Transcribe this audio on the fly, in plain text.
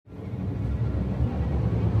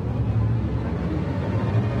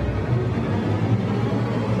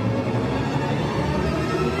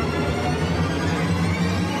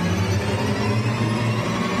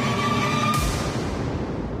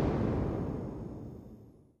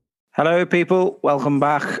Hello, people. Welcome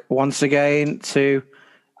back once again to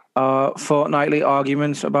our fortnightly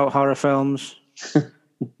arguments about horror films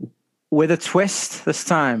with a twist this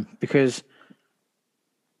time because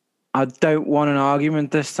I don't want an argument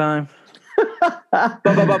this time.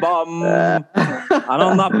 Ba-ba-ba-bum. And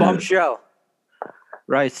on that bombshell.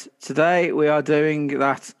 Right, today we are doing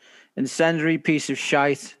that incendiary piece of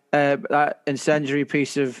shite, that incendiary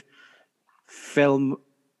piece of film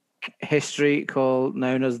history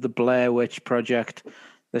known as the Blair Witch Project.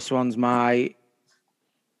 This one's my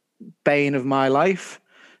bane of my life,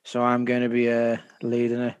 so I'm going to be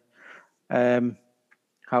leading it.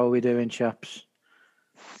 How are we doing, chaps?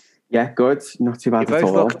 Yeah, good. Not too bad You at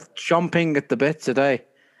both all. look chomping at the bit today.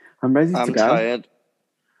 I'm ready to I'm go. tired.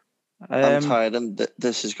 I'm tired, and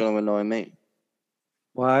this is going to annoy me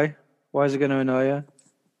Why? Why is it going to annoy you?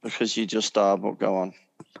 because you just started. But go on.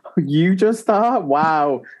 You just start?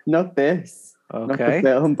 Wow. Not this. Not the Okay.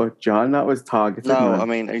 film, but John, that was targeted. No, man. I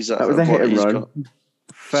mean exactly. That was a what hit and he's run. got-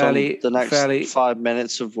 Fairly, the next fairly, 5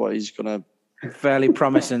 minutes of what he's going to. fairly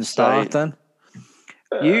promising start then.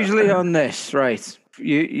 Usually on this, right?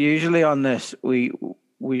 Usually on this, I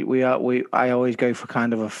always go for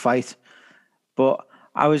kind of a fight, but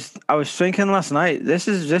I was thinking last night. This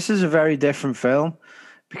is a very different film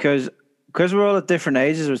because we're all at different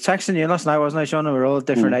ages. I was texting you last night, wasn't I, Sean? We're all at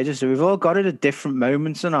different ages, so we've all got it at different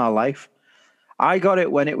moments in our life. I got it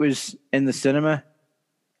when it was in the cinema.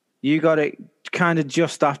 You got it kind of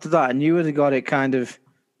just after that, and you would have got it kind of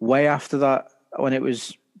way after that when it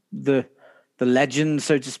was the legend,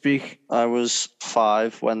 so to speak. I was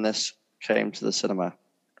 5 when this came to the cinema.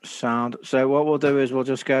 Sound. So what we'll do is we'll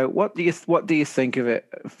just go. What do you think of it?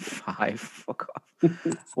 5. Fuck off.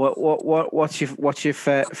 What's your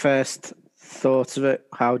first thoughts of it?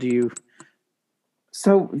 How do you?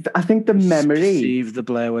 So I think the memory. Perceive the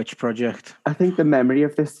Blair Witch Project. I think the memory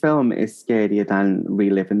of this film is scarier than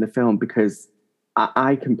reliving the film because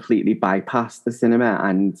I completely bypassed the cinema,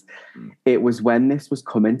 and it was when this was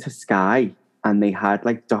coming to Sky. And they had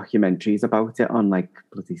like documentaries about it on like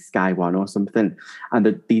bloody Sky One or something.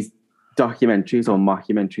 And these documentaries or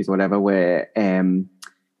mockumentaries or whatever, where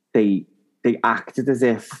they acted as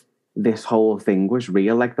if this whole thing was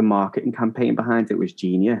real. Like the marketing campaign behind it was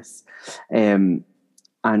genius. And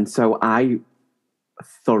so I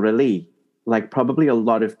thoroughly, like probably a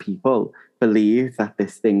lot of people, believed that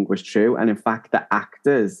this thing was true. And in fact, the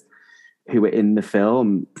actors who were in the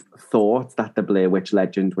film thought that the Blair Witch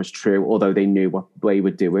legend was true, although they knew what they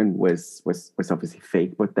were doing was obviously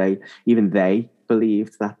fake. But they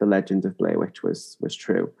believed that the legend of Blair Witch was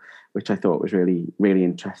true, which I thought was really, really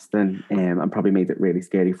interesting, and probably made it really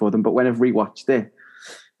scary for them. But when I've rewatched it,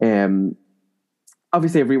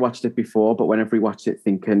 obviously I've rewatched it before, but when I've rewatched it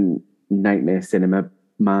thinking Nightmare Cinema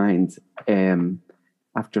mind,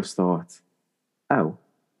 I've just thought, oh.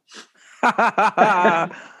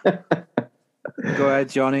 Go ahead,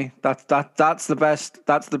 Johnny. That's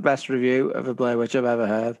the best review of a Blair Witch I've ever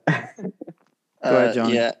heard. Go ahead,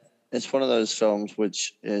 Johnny. Yeah, it's one of those films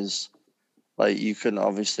which is like you can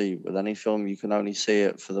obviously with any film you can only see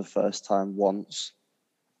it for the first time once.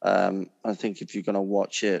 I think if you're going to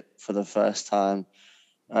watch it for the first time,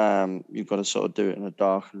 you've got to sort of do it in a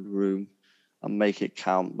darkened room and make it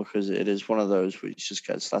count because it is one of those which just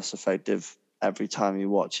gets less effective every time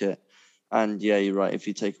you watch it. And yeah, you're right. If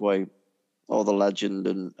you take away all the legend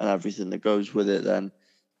and everything that goes with it, then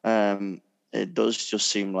it does just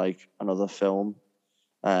seem like another film.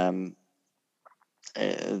 The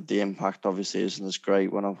impact obviously isn't as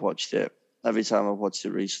great when I've watched it. Every time I've watched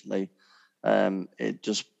it recently, it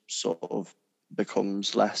just sort of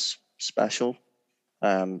becomes less special.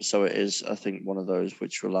 So it is, I think, one of those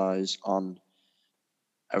which relies on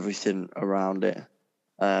everything around it.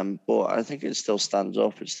 But I think it still stands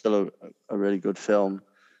up. It's still a really good film.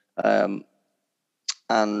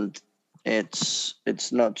 And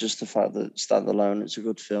it's not just the fact that it's standalone, it's a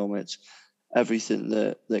good film. It's everything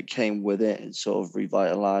that came with it. It sort of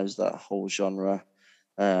revitalized that whole genre.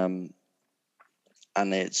 And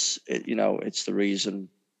it's the reason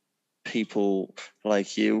people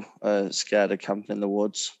like you are scared of camping in the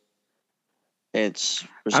woods. I'm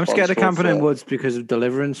scared of camping in woods because of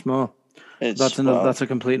Deliverance more. That's a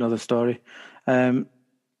complete other story. But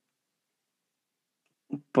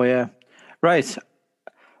yeah, right.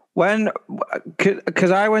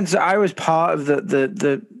 Because I was part of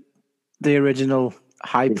the original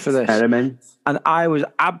hype for this experiment, and I was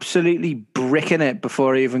absolutely bricking it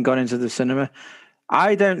before I even got into the cinema.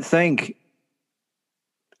 I don't think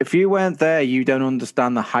if you weren't there, you don't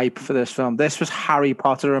understand the hype for this film. This was Harry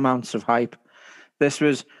Potter amounts of hype. This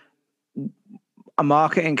was a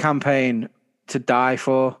marketing campaign to die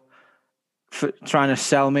for. for trying to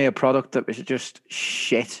sell me a product that was just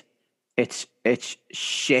shit. It's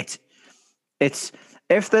shit. It's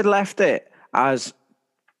if they'd left it as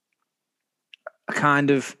a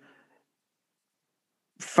kind of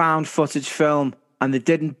found footage film and they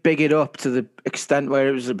didn't big it up to the extent where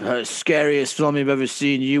it was the scariest film you've ever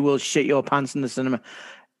seen, you will shit your pants in the cinema,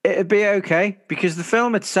 it'd be okay, because the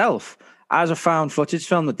film itself, as a found footage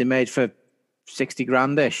film that they made for 60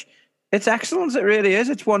 grand-ish, it's excellent. It really is.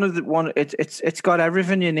 It's it's got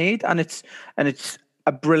everything you need, and it's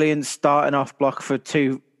a brilliant starting off block for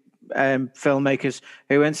two filmmakers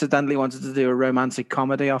who incidentally wanted to do a romantic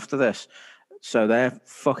comedy after this, so they're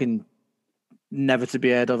fucking never to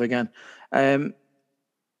be heard of again.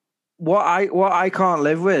 What I can't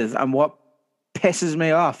live with, and what pisses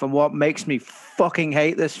me off, and what makes me fucking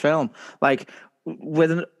hate this film, like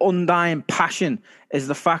with an undying passion, is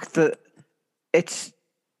the fact that it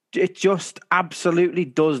just absolutely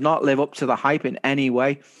does not live up to the hype in any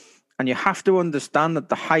way. And you have to understand that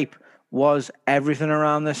the hype was everything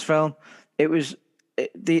around this film. The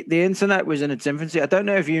internet was in its infancy. I don't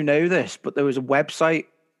know if you know this, but there was a website.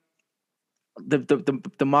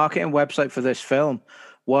 The marketing website for this film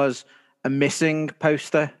was a missing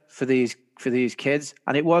poster for these kids,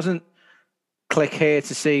 and it wasn't click here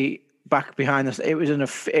to see back behind this. It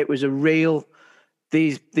was a real.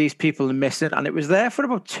 These people are missing, and it was there for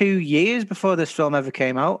about 2 years before this film ever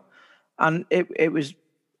came out, and it was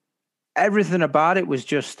everything about it was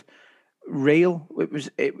just real.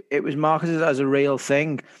 It was marketed as a real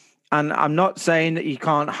thing. And I'm not saying that you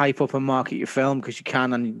can't hype up and market your film, because you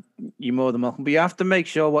can, and you're more than welcome, but you have to make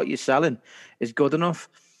sure what you're selling is good enough.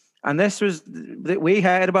 And we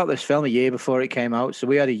heard about this film a year before it came out, so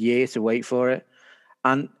we had a year to wait for it.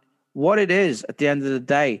 And what it is, at the end of the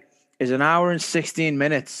day, is an hour and 16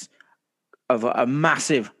 minutes of a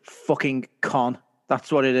massive fucking con.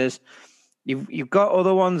 That's what it is. You've got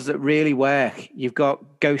other ones that really work. You've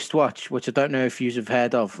got Ghostwatch, which I don't know if you've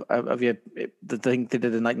heard of. Have you? The thing they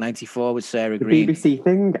did in like '94 with Sarah Green. The BBC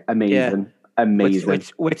thing, amazing, yeah. Amazing.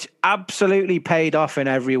 Which absolutely paid off in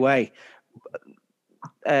every way.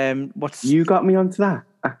 You got me onto that?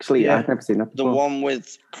 Actually, yeah. I've never seen that before. The one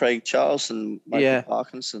with Craig Charles and Michael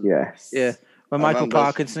Parkinson. Yes. Yeah. When Michael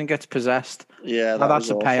Parkinson gets possessed. Yeah, that's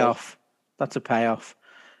a payoff. That's a payoff.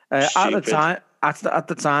 At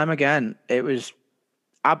the time, again, it was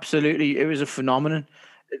absolutely, it was a phenomenon.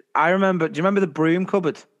 I remember, do you remember the Broom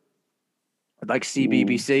Cupboard? Like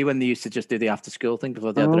CBBC, when they used to just do the after school thing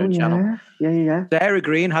before they had their own channel. Yeah. Sarah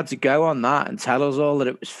Green had to go on that and tell us all that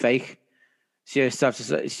it was fake. She used to have to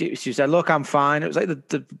say, she said, "Look, I'm fine." It was like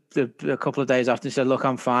the couple of days after, she said, "Look,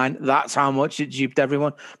 I'm fine." That's how much it duped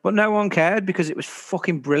everyone. But no one cared, because it was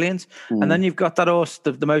fucking brilliant. And then you've got that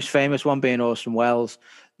the most famous one being Orson Welles.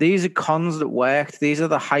 These are cons that worked. These are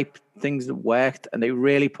the hype things that worked, and they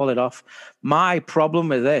really pull it off. My problem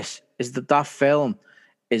with this is that film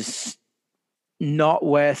is not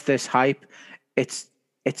worth this hype. It's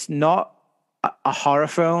not a horror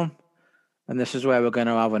film. And this is where we're going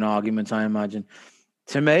to have an argument, I imagine.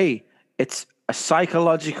 To me, it's a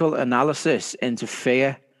psychological analysis into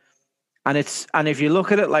fear. And if you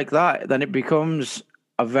look at it like that, then it becomes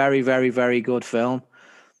a very, very, very good film.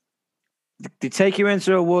 They take you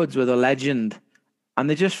into a woods with a legend, and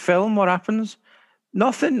they just film what happens.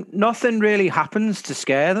 Nothing really happens to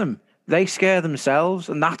scare them. They scare themselves,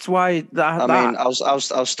 and that's why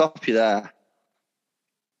I'll stop you there,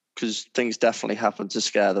 because things definitely happen to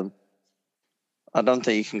scare them. I don't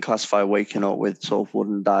think you can classify waking up with sort of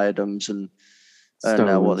wooden diadems and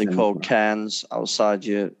what they call cairns outside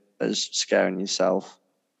you as scaring yourself.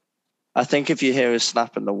 I think if you hear a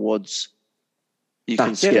snap in the woods, you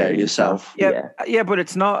can scare yourself. Yeah, but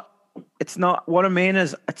it's not. What I mean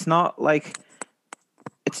is, it's not like.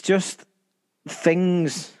 It's just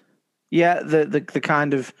things. Yeah, the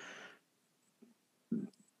kind of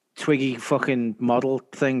twiggy fucking model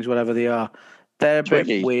things, whatever they are, they're a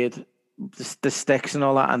bit weird. The sticks and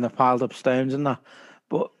all that, and the piled up stones and that.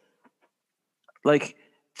 But like,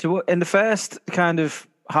 in the first kind of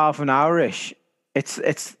half an hour-ish,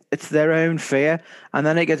 it's their own fear, and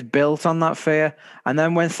then it gets built on that fear, and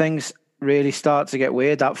then when things really start to get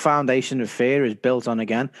weird, that foundation of fear is built on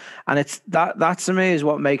again, and it's that to me is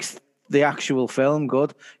what makes the actual film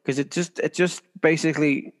good, because it just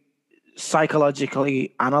basically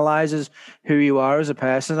psychologically analyzes who you are as a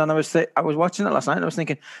person. And I was watching it last night, and I was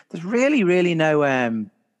thinking, there's really no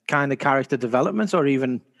kind of character development or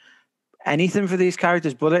even anything for these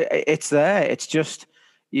characters, but it's there. It's just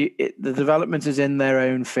the development is in their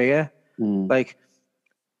own fear. Like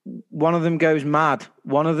one of them goes mad.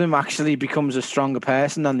 One of them actually becomes a stronger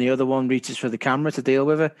person, and the other one reaches for the camera to deal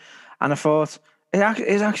with it. And I thought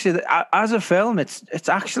it's actually, as a film, it's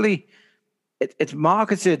actually it's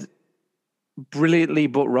marketed brilliantly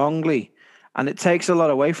but wrongly, and it takes a lot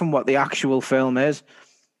away from what the actual film is.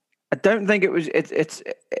 I don't think it was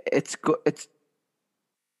it's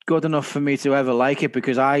good enough for me to ever like it,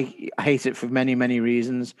 because I hate it for many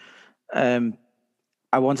reasons.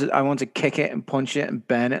 I want to kick it and punch it and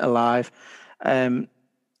burn it alive.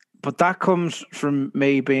 But that comes from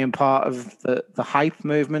me being part of the hype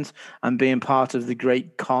movement and being part of the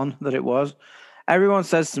great con that it was. Everyone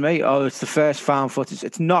says to me, "Oh, it's the first found footage."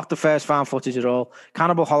 It's not the first found footage at all.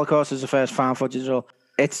 Cannibal Holocaust is the first found footage at all.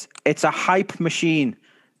 It's a hype machine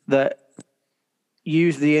that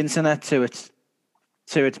used the internet to its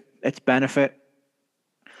benefit.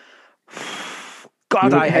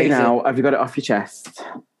 God, I hate now. it. Have you got it off your chest?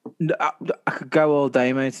 I could go all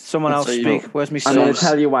day, mate. Someone else speak. Where's me? I'm going to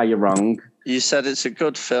tell you why you're wrong. You said it's a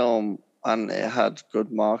good film and it had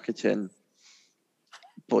good marketing,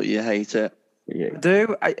 but you hate it. Yeah.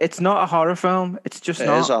 It's not a horror film. It's just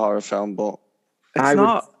not. It is a horror film, but it's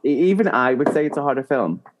not. Even I would say it's a horror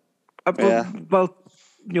film. Well,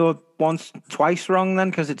 you're twice wrong then,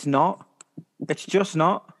 because it's not. It's just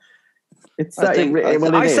not. I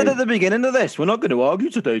said at the beginning of this, we're not going to argue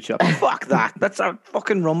today, chap. Fuck that. That's a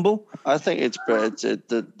fucking rumble. I think it's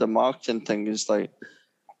the marketing thing is like,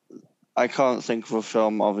 I can't think of a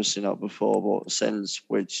film, obviously not before, but since,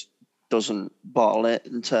 which doesn't bottle it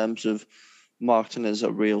in terms of marketing as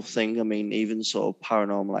a real thing. I mean, even sort of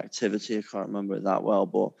Paranormal Activity, I can't remember it that well,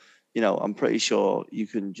 but I'm pretty sure you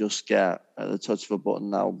can just get at the touch of a button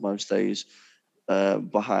now most days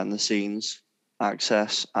behind the scenes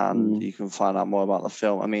access, and you can find out more about the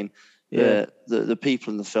film. I mean, the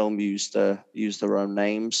people in the film use their own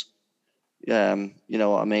names. You know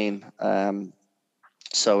what I mean?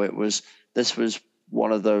 So this was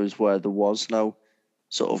one of those where there was no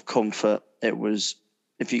sort of comfort. It was,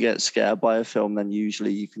 if you get scared by a film, then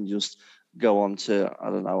usually you can just go on to, I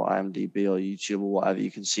don't know, IMDb or YouTube or whatever. You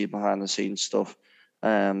can see behind the scenes stuff,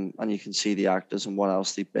 and you can see the actors and what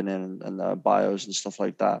else they've been in and their bios and stuff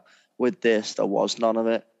like that. With this, there was none of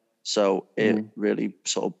it. So it really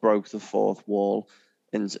sort of broke the fourth wall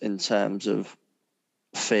in terms of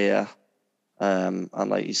fear, and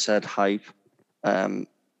like you said, hype.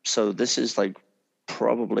 So this is like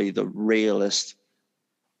probably the realest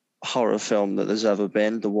horror film that there's ever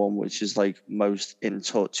been, the one which is like most in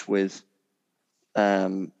touch with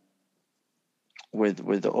us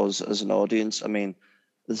as an audience. I mean,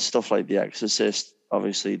 there's stuff like The Exorcist.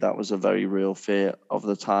 Obviously, that was a very real fear of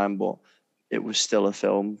the time, but it was still a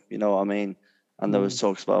film, you know what I mean? And there was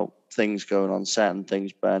talks about things going on set and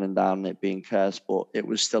things burning down and it being cursed, but it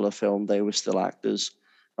was still a film. They were still actors.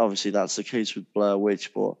 Obviously, that's the case with Blair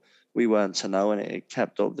Witch, but we weren't to know, and it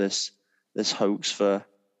kept up this hoax for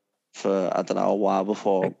I don't know, a while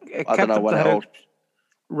before. I don't know when it all...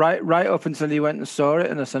 Right up until you went and saw it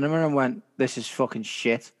in the cinema and went, "This is fucking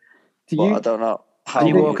shit." I don't know. And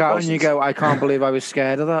you walk out and you go, "I can't believe I was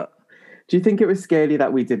scared of that." Do you think it was scary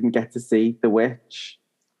that we didn't get to see The Witch?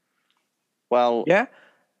 Well, yeah.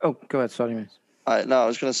 Oh, go ahead. Sorry, mate. I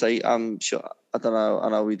was going to say, I'm sure. I don't know. I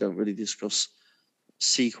know we don't really discuss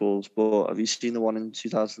sequels, but have you seen the one in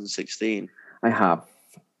 2016? I have.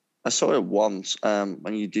 I saw it once.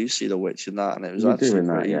 When you do see The Witch in that, and it was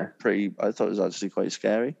actually pretty. I thought it was actually quite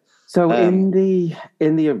scary. So in the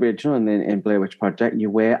original and in Blair Witch Project, you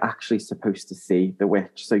were actually supposed to see the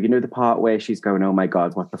witch. So you know the part where she's going, "Oh my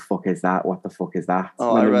God, what the fuck is that? What the fuck is that?"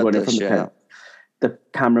 Oh, I read this, the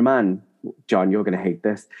cameraman, John, you're going to hate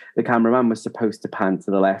this. The cameraman was supposed to pan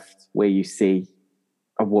to the left where you see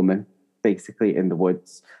a woman basically in the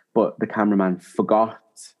woods, but the cameraman forgot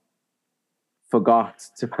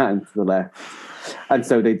to pan to the left, and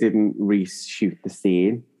so they didn't reshoot the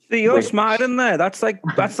scene. You're smiling there. That's like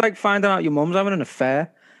finding out your mum's having an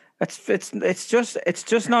affair. It's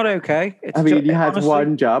just not okay. You had honestly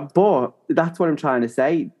one job, but that's what I'm trying to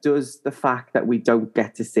say. Does the fact that we don't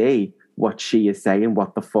get to see what she is saying,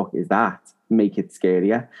 "What the fuck is that?" make it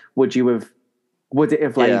scarier? Would your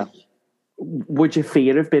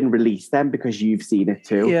fear have been released then because you've seen it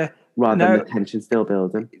too? Yeah. Rather than the tension still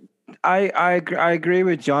building. I agree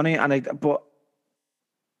with Johnny, but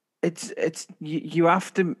it's you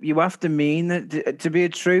have to mean it to be a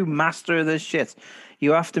true master of this shit.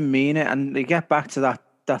 You have to mean it, and they get back to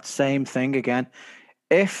that same thing again.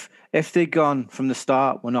 If they'd gone from the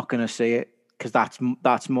start, we're not going to see it because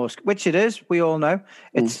that's more, which it is. We all know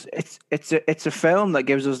it's a film that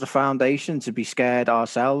gives us the foundation to be scared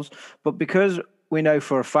ourselves, but because we know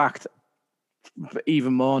for a fact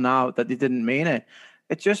even more now that they didn't mean it.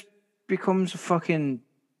 It just becomes a fucking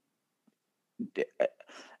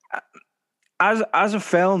as a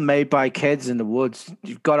film made by kids in the woods.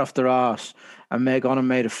 You've got off their arse and gone and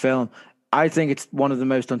made a film. I think it's one of the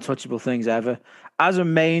most untouchable things ever. As a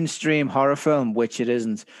mainstream horror film, which it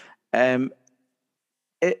isn't,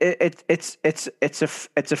 it's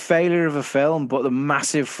a failure of a film, but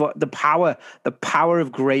the power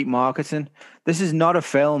of great marketing. This is not a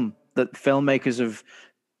film that filmmakers have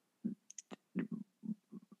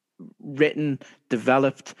written,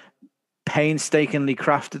 developed, painstakingly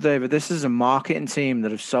crafted over. This is a marketing team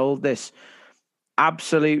that have sold this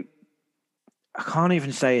absolute. I can't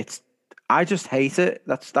even say it's. I just hate it.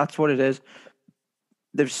 That's what it is.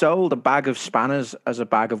 They've sold a bag of spanners as a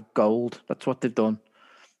bag of gold. That's what they've done.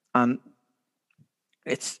 And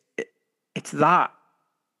it's that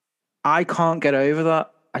I can't get over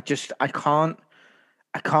that. I can't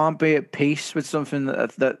be at peace with something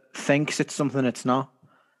that thinks it's something it's not.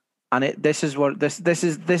 And this is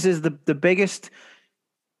the biggest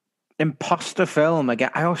imposter film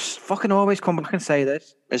again. I always come back and say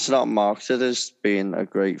this. It's not marketed as being a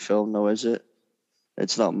great film, though, is it?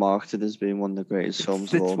 It's not marketed as being one of the greatest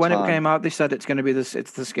films of all time. When it came out, they said it's going to be it's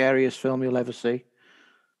the scariest film you'll ever see.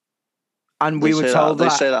 And we were told that.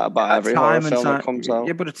 They say that about every horror film that comes out.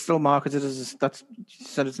 Yeah, but it's still marketed as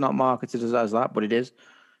said it's not marketed as that, but it is.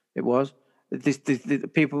 It was. The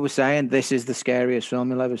people were saying this is the scariest film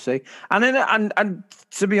you'll ever see, and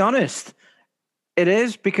to be honest, it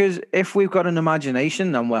is, because if we've got an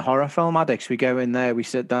imagination and we're horror film addicts, we go in there, we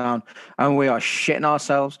sit down, and we are shitting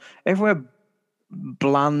ourselves. If we're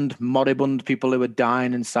bland, moribund people who are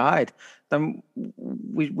dying inside, then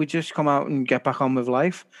we just come out and get back on with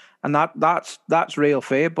life. And that's real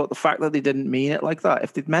fear. But the fact that they didn't mean it like that,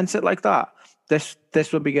 if they'd meant it like that, this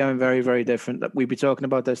would be going very, very different. We'd be talking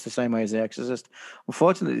about this the same way as The Exorcist.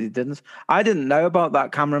 Unfortunately, they didn't. I didn't know about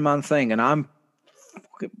that cameraman thing, and I'm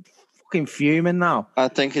fucking fuming now. I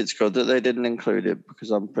think it's good that they didn't include it,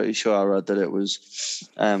 because I'm pretty sure I read that it was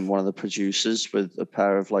one of the producers with a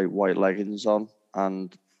pair of like white leggings on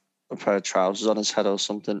and a pair of trousers on his head or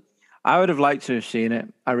something. I would have liked to have seen it.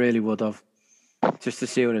 I really would have, just to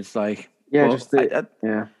see what it's like. Yeah, but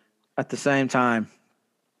at the same time,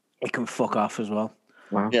 it can fuck off as well.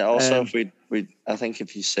 Wow. Yeah. Also, I think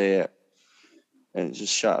if you see it, it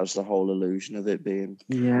just shatters the whole illusion of it being.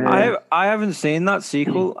 Yeah. I haven't seen that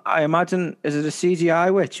sequel. I imagine, is it a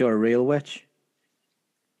CGI witch or a real witch?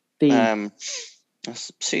 CGI,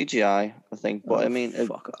 I think. But I mean,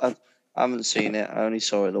 I haven't seen it. I only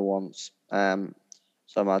saw it the once. So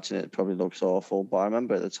I imagine it probably looks awful. But I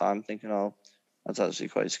remember at the time thinking, oh, that's actually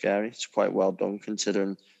quite scary. It's quite well done,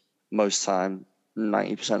 considering most time,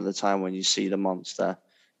 90% of the time when you see the monster,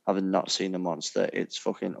 having not seen the monster, it's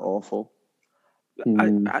fucking awful.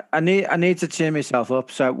 I need to cheer myself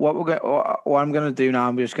up. So what I'm going to do now,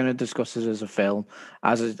 I'm just going to discuss this as a film,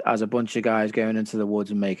 as a bunch of guys going into the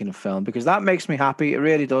woods and making a film, because that makes me happy. It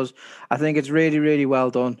really does. I think it's really, really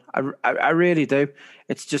well done. I really do.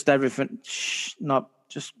 It's just everything. Not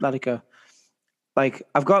just let it go. Like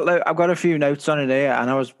I've got a few notes on it here, and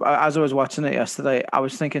as I was watching it yesterday, I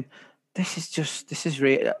was thinking, this is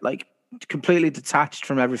really like completely detached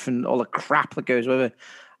from everything, all the crap that goes with it,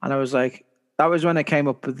 and I was like. That was when I came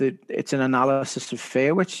up with it's an analysis of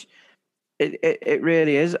fear, which it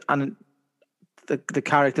really is, and the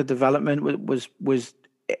character development was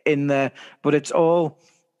in there, but it's all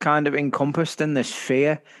kind of encompassed in this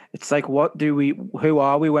fear. It's like, who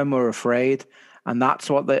are we when we're afraid? And that's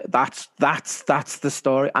what that's the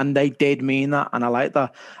story, and they did mean that, and I like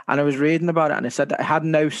that. And I was reading about it, and it said that it had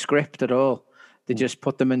no script at all. They just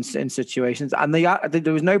put them in situations, and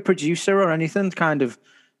there was no producer or anything kind of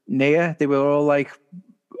near. They were all like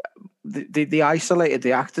they isolated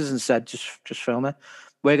the actors and said just film it.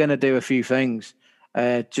 We're going to do a few things,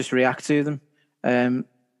 just react to them, and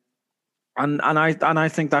I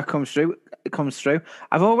think that comes through. It comes through.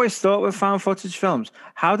 I've always thought with found footage films,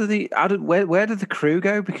 where did the crew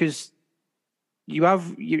go? Because you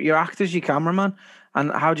have your actors, your cameraman,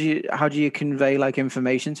 and how do you convey like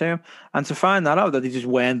information to them? And to find that out that they just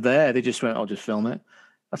weren't there, they just went, "I'll just film it."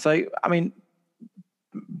 That's like, I mean,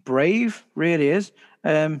 brave, really is.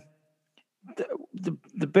 The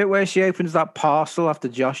bit where she opens that parcel after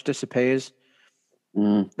Josh disappears,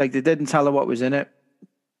 like they didn't tell her what was in it.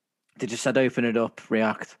 They just said, "Open it up,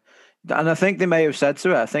 react." And I think they may have said to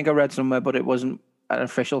her, I think I read somewhere, but it wasn't an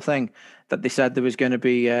official thing, that they said there was going to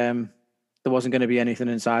be there wasn't going to be anything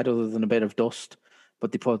inside other than a bit of dust.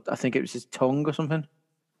 But they put, I think it was his tongue or something.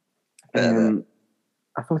 I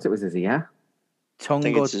thought it was his ear. I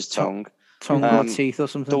think it's his tongue. tongue or teeth or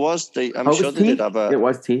something. There was I'm Oh, it sure was they teeth? did have a. It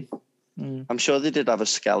was teeth. I'm sure they did have a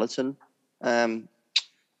skeleton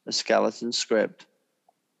script.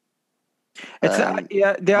 It's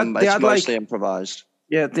yeah, they had it's mostly like improvised.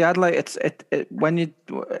 yeah, they had like it's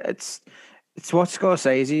what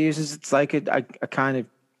Scorsese uses. It's like a kind of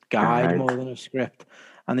guide more than a script,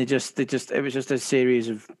 and it was just a series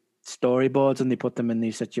of storyboards, and they put them in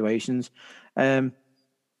these situations. They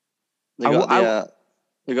got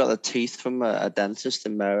the teeth from a dentist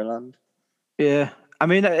in Maryland. Yeah, I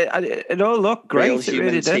mean, it all looked great. Real it human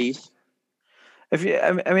really teeth. did.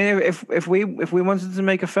 If we wanted to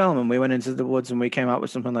make a film and we went into the woods and we came out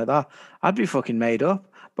with something like that, I'd be fucking made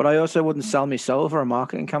up. But I also wouldn't sell my soul for a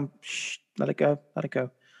marketing camp. Shh, let it go.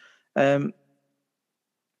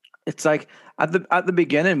 It's like at the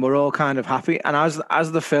beginning we're all kind of happy, and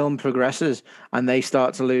as the film progresses and they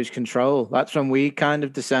start to lose control, that's when we kind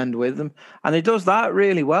of descend with them, and it does that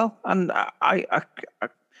really well. And I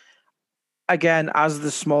again, as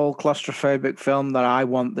the small claustrophobic film that I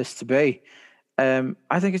want this to be,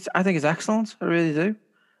 I think it's excellent. I really do.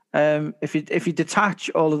 If you detach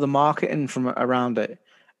all of the marketing from around it,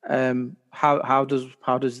 how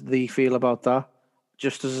does Thee feel about that?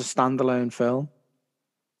 Just as a standalone film,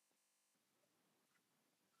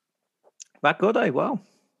 that good, eh? Well,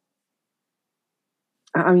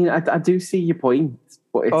 I mean, I do see your point,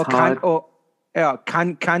 but it's hard.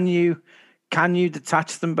 Can you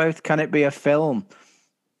detach them both? Can it be a film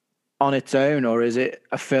on its own, or is it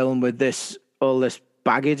a film with all this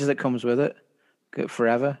baggage that comes with it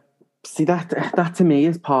forever? See, that to me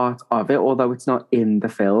is part of it, although it's not in the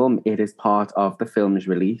film, it is part of the film's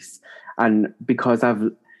release. And because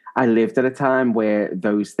I lived at a time where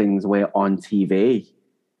those things were on TV,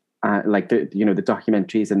 like the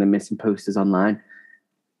documentaries and the missing posters online,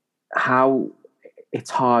 how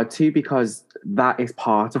it's hard to, because that is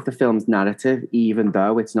part of the film's narrative, even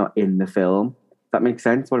though it's not in the film. That makes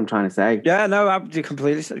sense, what I'm trying to say? Yeah, no,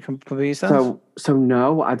 completely sense. So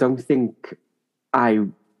no, I don't think I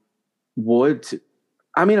would.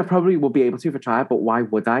 I mean, I probably would be able to if I tried, but why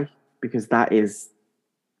would I? Because that is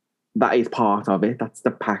part of it. That's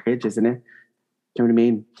the package, isn't it? Do you know what I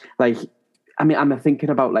mean? Like, I mean, I'm thinking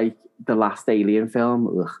about like the last Alien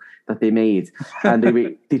film that they made, and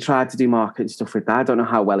they tried to do marketing stuff with that. I don't know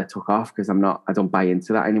how well it took off because I don't buy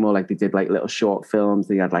into that anymore. Like they did like little short films.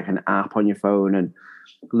 They had like an app on your phone and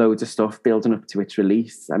loads of stuff building up to its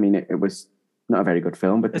release. I mean, it was not a very good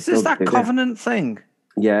film, but is this that Covenant thing?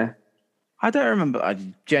 Yeah, I don't remember. I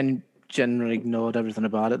generally ignored everything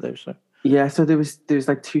about it though. So yeah, so there was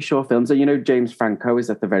like two short films. So, James Franco is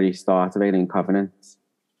at the very start of Alien Covenant.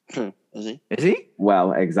 Is he? Is he?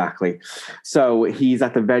 Well, exactly. So he's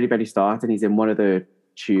at the very, very start, and he's in one of the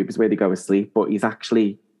tubes where they go asleep, but he's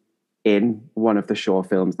actually in one of the short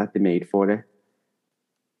films that they made for it.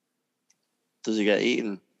 Does he get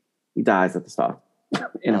eaten? He dies at the start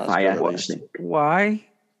in a fire. Why?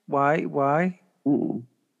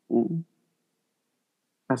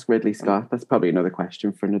 Ask Ridley Scott. That's probably another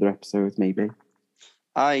question for another episode, maybe.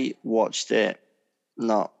 I watched it,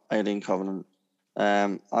 not Alien Covenant.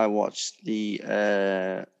 I watched the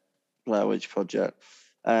Blair Witch Project.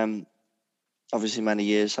 Obviously, many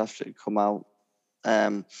years after it come out,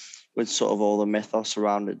 with sort of all the mythos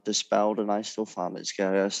around it dispelled, and I still found it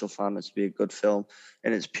scary. I still found it to be a good film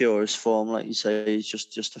in its purest form. Like you say, it's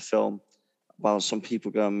just a film about some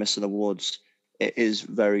people going missing in the woods. It is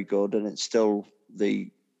very good, and it's still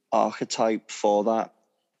the archetype for that,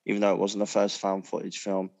 even though it wasn't the first found footage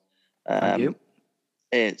film. Thank you.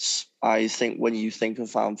 I think when you think of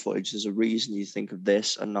found footage, there's a reason you think of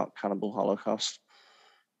this and not Cannibal Holocaust.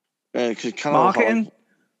 Marketing.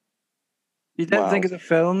 You don't think of the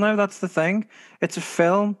film, though. That's the thing. It's a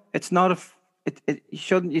film. It's not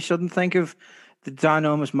you shouldn't think of the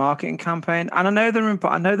ginormous marketing campaign. And I know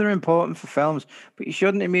they're important for films, but you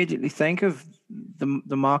shouldn't immediately think of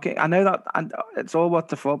the market. I know that, and it's all what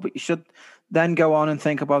the fuck. But you should then go on and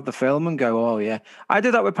think about the film and go, oh yeah. I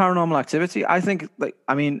did that with Paranormal Activity. I think,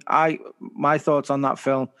 my thoughts on that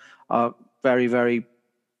film are very, very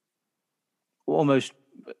almost.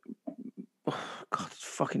 God,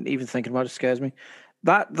 fucking even thinking about it scares me.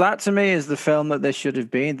 That to me is the film that this should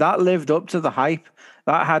have been. That lived up to the hype.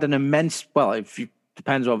 That had an immense. Well,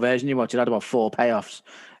 depends what version you watch. It had about 4 payoffs.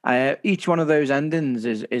 Each one of those endings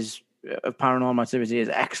is of Paranormal Activity is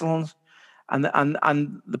excellent, and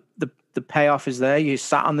the payoff is there. You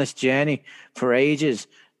sat on this journey for ages.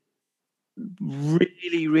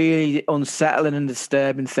 Really, really unsettling and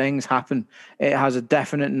disturbing things happen. It has a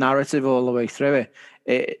definite narrative all the way through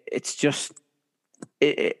it. It's just.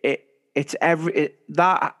 It's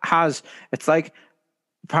like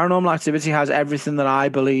Paranormal Activity has everything that I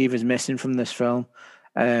believe is missing from this film,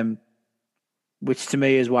 which to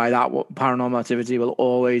me is why that Paranormal Activity will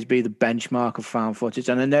always be the benchmark of found footage.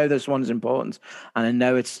 And I know this one's important, and I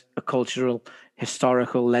know it's a cultural,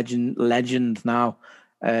 historical legend now.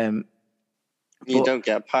 You don't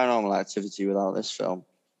get Paranormal Activity without this film.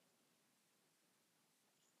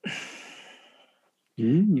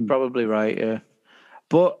 You're probably right, yeah.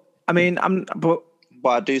 But I mean, but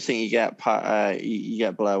I do think you get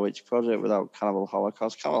Blair Witch Project without Cannibal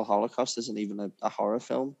Holocaust. Cannibal Holocaust isn't even a horror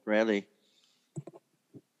film, really.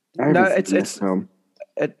 No, it's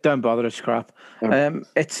don't bother, it's crap.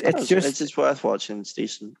 It's worth watching. It's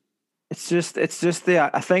decent. It's just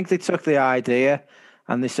I think they took the idea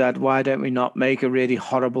and they said, why don't we not make a really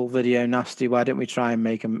horrible video nasty? Why don't we try and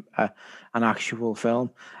make an actual film?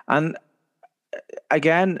 And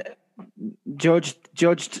again,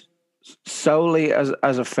 judged solely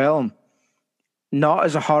as a film, not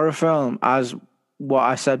as a horror film, as what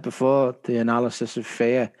I said before, the analysis of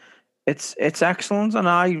fear. It's excellent, and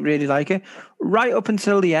I really like it. Right up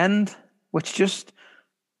until the end, which just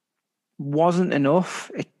wasn't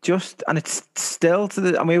enough. It's still to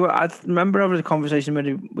the. I mean, I remember having a conversation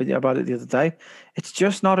with you about it the other day. It's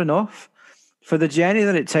just not enough for the journey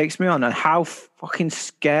that it takes me on, and how fucking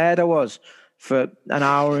scared I was for an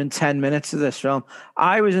hour and 10 minutes of this film.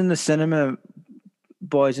 I was in the cinema,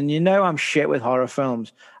 boys, and you know I'm shit with horror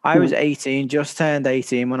films. I was 18, just turned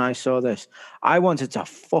 18 when I saw this. I wanted to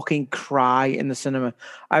fucking cry in the cinema.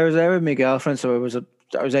 I was there with my girlfriend, so I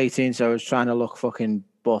was 18, so I was trying to look fucking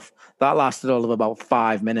buff. That lasted all of about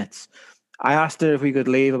 5 minutes. I asked her if we could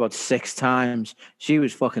leave about 6 times. She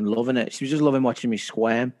was fucking loving it. She was just loving watching me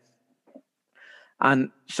squirm.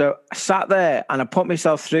 And so I sat there and I put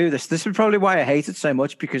myself through this. This is probably why I hate it so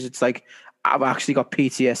much, because it's like I've actually got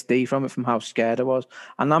PTSD from it, from how scared I was.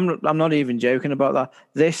 And I'm not even joking about that.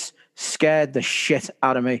 This scared the shit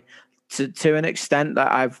out of me to an extent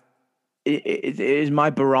that it is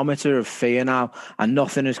my barometer of fear now, and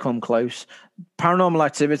nothing has come close. Paranormal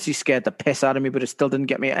Activity scared the piss out of me, but it still didn't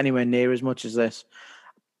get me anywhere near as much as this.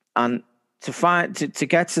 And to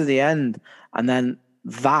get to the end, and then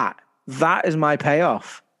that is my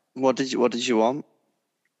payoff. What did you want?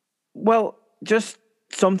 Well, just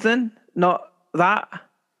something, not that.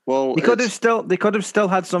 Well, they could have still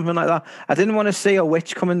had something like that. I didn't want to see a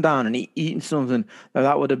witch coming down and eating something.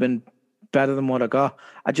 That would have been better than what I got.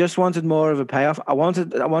 I just wanted more of a payoff. I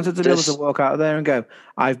wanted to be able to walk out of there and go,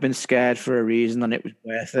 I've been scared for a reason, and it was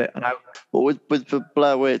worth it. And but with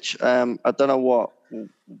Blair Witch, I don't know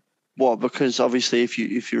what, because obviously if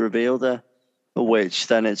you reveal the witch,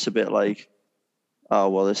 then it's a bit like, oh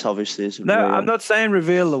well, this obviously isn't. No, real. I'm not saying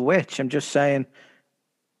reveal the witch. I'm just saying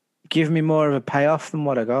give me more of a payoff than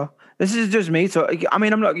what I got. This is just me. So I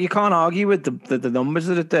mean, you can't argue with the numbers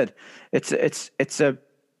that it did. It's a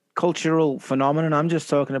cultural phenomenon. I'm just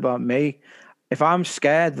talking about me. If I'm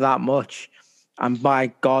scared that much, and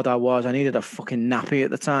by God I needed a fucking nappy at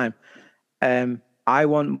the time. I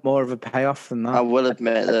want more of a payoff than that. I will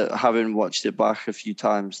admit that having watched it back a few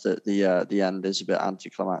times, that the end is a bit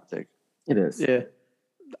anticlimactic. It is. Yeah.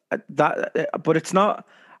 But it's not.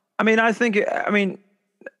 I mean, I think it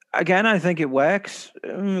works,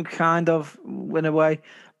 kind of in a way.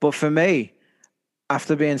 But for me,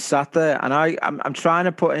 after being sat there, and I'm trying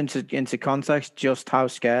to put into context just how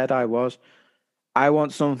scared I was. I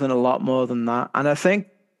want something a lot more than that, and I think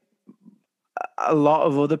a lot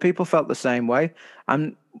of other people felt the same way.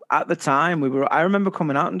 And at the time, I remember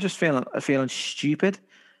coming out and just feeling stupid.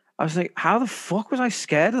 I was like, how the fuck was I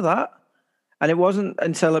scared of that? And it wasn't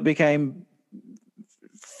until it became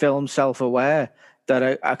film self-aware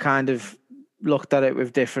that I kind of looked at it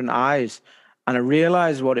with different eyes, and I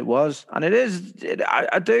realized what it was. And I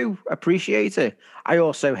do appreciate it. I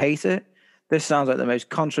also hate it. This sounds like the most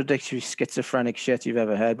contradictory, schizophrenic shit you've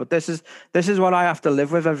ever heard. But this is what I have to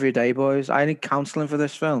live with every day, boys. I need counselling for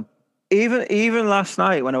this film. Even last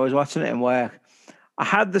night when I was watching it in work, I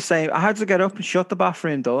had to get up and shut the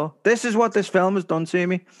bathroom door. This is what this film has done to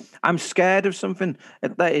me. I'm scared of something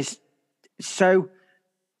that is so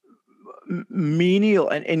menial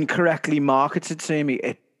and incorrectly marketed to me.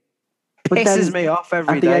 It pisses me off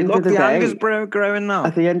every day. Look, the anger's growing now.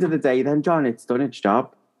 At the end of the day, then, John, it's done its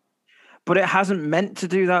job. But it hasn't meant to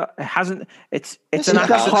do that. It hasn't. It's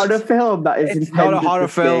a horror film that is intended not a horror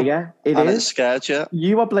film. It scared you.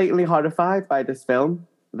 You are blatantly horrified by this film.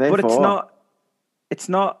 Therefore, but it's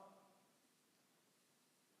not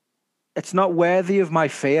worthy of my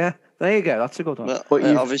fear. There you go. That's a good one. But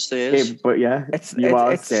it obviously is. But yeah, you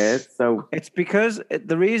are scared. So it's because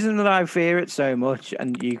the reason that I fear it so much,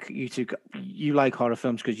 and you like horror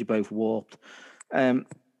films because you're both warped.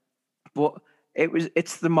 But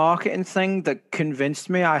it's the marketing thing that convinced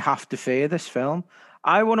me I have to fear this film.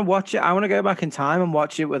 I want to watch it. I want to go back in time and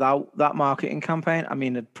watch it without that marketing campaign. I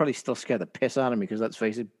mean, it'd probably still scare the piss out of me because let's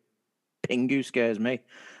face it, Pingu scares me.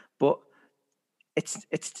 But it's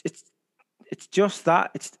just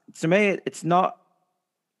that. It's to me, it's not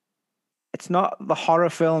the horror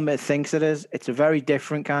film it thinks it is. It's a very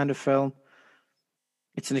different kind of film.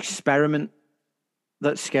 It's an experiment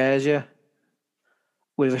that scares you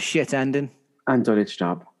with a shit ending And done its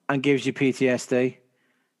job. and gives you PTSD.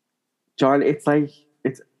 John, it's like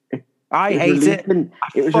I hate it.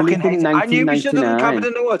 It was Fucking released in hate it. I knew we should have done Cabin 1999.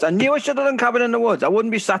 in the Woods. I knew I should have done Cabin in the Woods. I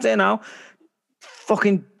wouldn't be sat here now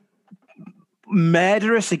fucking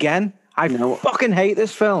murderous again. I No. fucking hate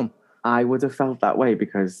this film. I would have felt that way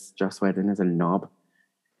because Joss Whedon is a knob.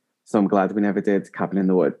 So I'm glad we never did Cabin in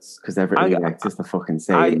the Woods because everybody likes is the fucking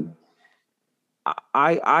same.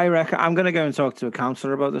 I reckon I'm going to go and talk to a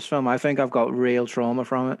counsellor about this film. I think I've got real trauma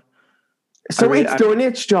from it. So it's done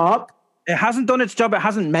its job. It hasn't done its job. It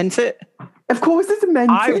hasn't meant it. Of course it's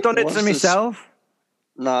meant I've it. done it What's to this? myself.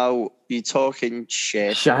 No, you're talking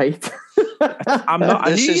shit. Shite. I'm not.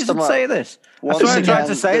 I This knew is you the should mo- say this. That's Once what I tried again,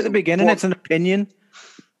 to say at the beginning. what- It's an opinion.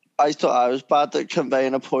 I thought I was bad at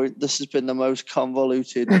conveying a point. This has been the most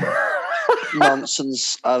convoluted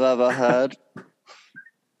nonsense I've ever heard.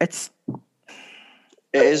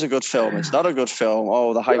 It is a good film. It's not a good film.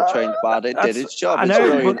 Oh, the hype train's bad. It did its job. I It's know,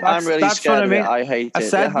 brilliant. but I'm really that's scared what I of mean. it. I hate I it.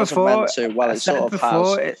 said It hasn't before. meant to. Well, I it said sort of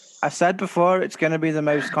before. has. I said before. It's going to be the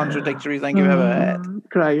most contradictory thing you've ever heard.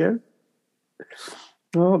 Crying.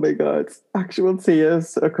 Oh my God. Actual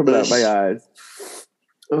tears are coming out my eyes.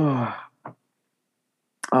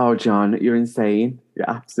 Oh, John, you're insane. You're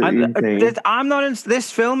absolutely insane. I'm not.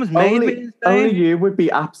 This film has made me insane. Only you would be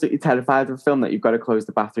absolutely terrified of a film that you've got to close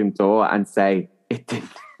the bathroom door and say it didn't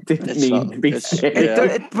It's mean not- to be it's- scary.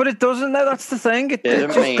 yeah. But it doesn't. Though. That's the thing. It didn't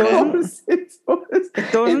just mean it. doesn't. It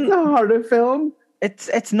doesn't. It's a horror film.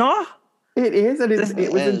 It's not. It is, and it was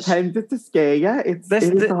is. intended to scare you. It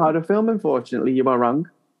is a horror film. Unfortunately, you are wrong.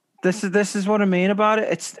 This is what I mean about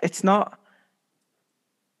it. It's not.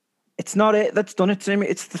 It's not it that's done it to me.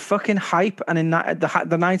 It's the fucking hype, and in that, the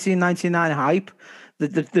 1999 hype,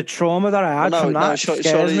 the trauma that I had from that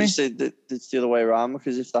scares me. It's the other way around,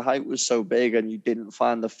 because if the hype was so big and you didn't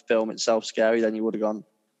find the film itself scary, then you would have gone,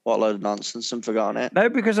 what a load of nonsense, and forgotten it. No,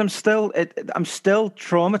 because I'm still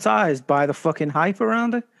traumatized by the fucking hype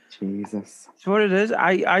around it. Jesus, that's what it is.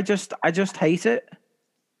 I just hate it.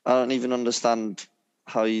 I don't even understand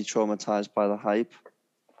how you're traumatized by the hype.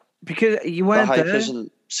 Because you weren't the hype there.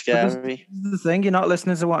 isn't scary. This is the thing. You're not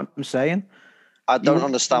listening to what I'm saying. I don't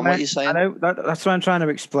understand what you're saying. I know that's why I'm trying to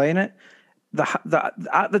explain it.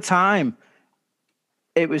 At the time,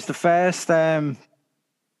 it was the first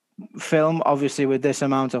film, obviously, with this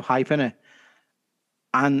amount of hype in it,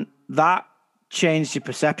 and that changed your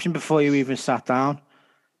perception before you even sat down.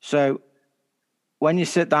 So when you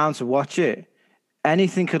sit down to watch it,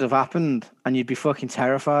 anything could have happened, and you'd be fucking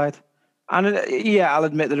terrified. And yeah, I'll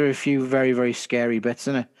admit there are a few very, very scary bits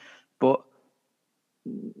in it, but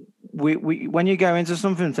we when you go into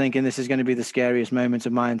something thinking this is going to be the scariest moment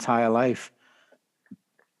of my entire life,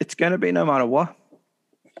 it's going to be no matter what.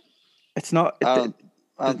 It's not. I don't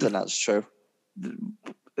think that's true.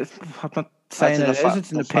 I'm not saying it is.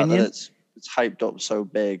 It's an opinion. It's hyped up so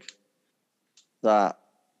big that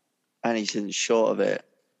anything short of it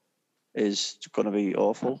is going to be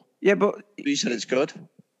awful. Yeah, but you said it's good.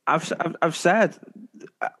 I've said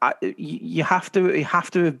you have to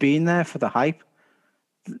have been there for the hype.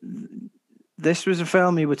 This was a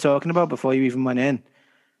film you were talking about before you even went in.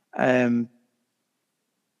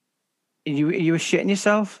 You were shitting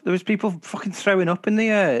yourself. There was people fucking throwing up in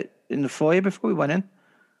the foyer before we went in.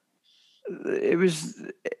 It was.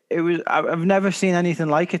 I've never seen anything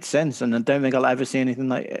like it since, and I don't think I'll ever see anything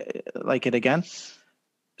like it again.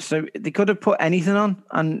 So they could have put anything on,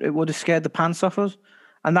 and it would have scared the pants off us.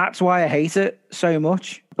 And that's why I hate it so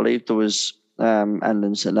much. I believe there was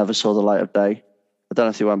endings that never saw the light of day. I don't know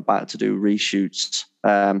if they went back to do reshoots.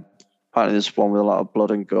 Apparently there's one with a lot of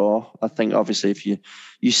blood and gore. I think obviously if you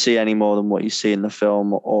see any more than what you see in the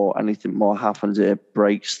film or anything more happens, it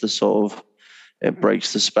breaks the spell.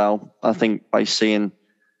 I think by seeing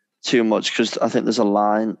too much, because I think there's a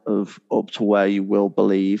line of up to where you will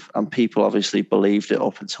believe, and people obviously believed it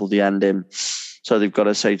up until the ending. So they've got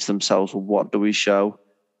to say to themselves, well, what do we show?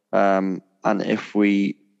 And if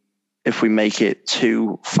we make it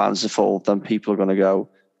too fanciful, then people are going to go,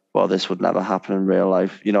 well, this would never happen in real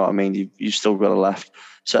life. You know what I mean? You've still got to left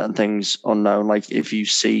certain things unknown. Like if you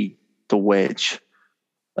see The Witch,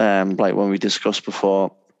 like when we discussed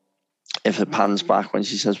before, if it pans back when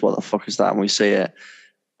she says, "What the fuck is that?" and we see it,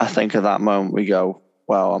 I think at that moment we go,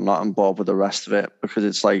 "Well, I'm not on board with the rest of it," because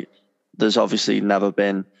it's like there's obviously never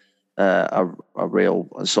been a real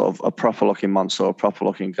sort of a proper looking monster or a proper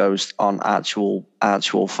looking ghost on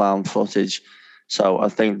actual found footage. So I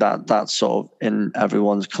think that that's sort of in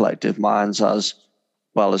everyone's collective minds as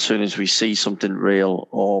well. As soon as we see something real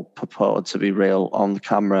or purported to be real on the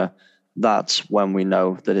camera, that's when we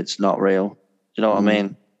know that it's not real. You know what I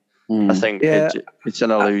mean? I think it's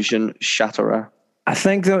an illusion shatterer. I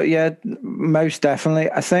think that, yeah, most definitely.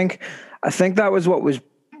 I think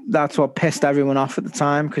that's what pissed everyone off at the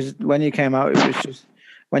time, because when you came out, it was just,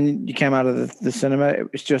 when you came out of the cinema,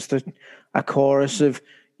 it was just a chorus of,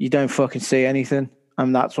 you don't fucking see anything.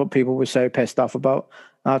 And that's what people were so pissed off about.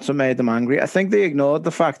 That's what made them angry. I think they ignored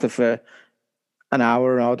the fact that for an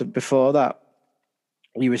hour or before that,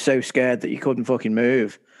 you were so scared that you couldn't fucking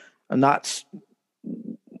move. And that's,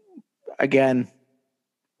 again,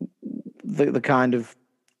 the kind of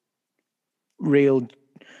real,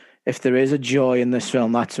 if there is a joy in this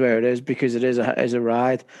film, that's where it is, because it is a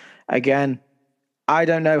ride. Again, I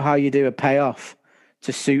don't know how you do a payoff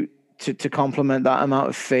to complement that amount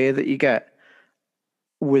of fear that you get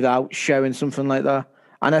without showing something like that.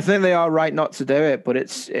 And I think they are right not to do it, but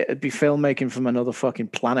it'd be filmmaking from another fucking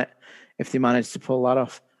planet if they managed to pull that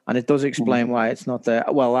off. And it does explain why it's not there.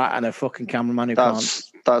 Well, that and a fucking cameraman who can't.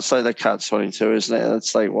 That's like the catch-22, isn't it?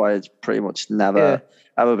 That's like why it's pretty much never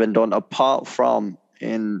ever been done, apart from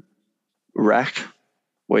in Wreck,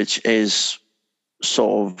 which is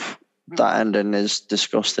sort of, that ending is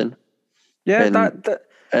disgusting. Yeah,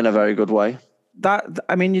 in a very good way. That,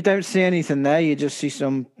 I mean, you don't see anything there. You just see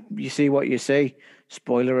you see what you see.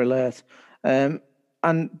 Spoiler alert.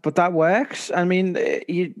 But that works. I mean,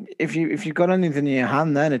 if you've got anything in your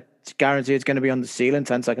hand, then it's guaranteed it's going to be on the ceiling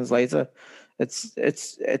 10 seconds later.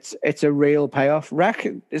 It's a real payoff. Wreck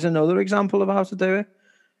is another example of how to do it.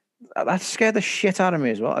 That scared the shit out of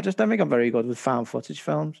me as well. I just don't think I'm very good with found footage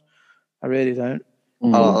films. I really don't. A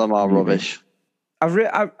lot of them are rubbish.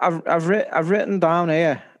 I've written down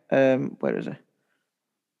here. Where is it?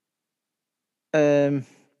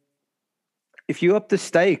 If you up the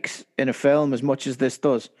stakes in a film as much as this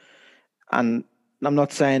does, and I'm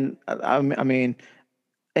not saying, I mean,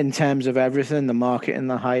 in terms of everything, the marketing,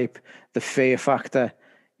 the hype, the fear factor,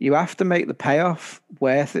 you have to make the payoff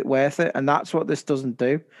worth it. And that's what this doesn't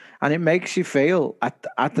do. And it makes you feel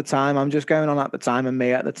at the time, I'm just going on at the time and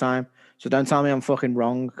me at the time. So don't tell me I'm fucking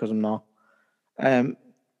wrong, because I'm not.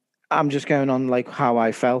 I'm just going on like how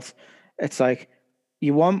I felt. It's like,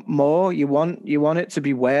 you want more, you want it to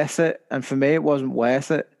be worth it. And for me, it wasn't worth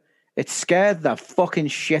it. It scared the fucking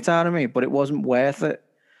shit out of me, but it wasn't worth it.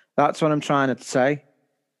 That's what I'm trying to say.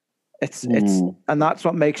 And that's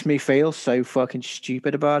what makes me feel so fucking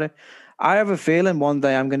stupid about it. I have a feeling one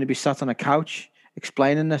day I'm going to be sat on a couch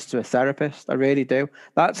explaining this to a therapist. I really do.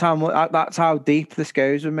 That's how deep this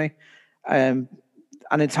goes with me. An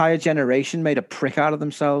entire generation made a prick out of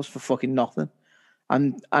themselves for fucking nothing.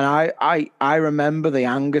 And I remember the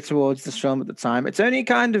anger towards this film at the time. It's only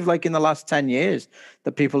kind of like in the last 10 years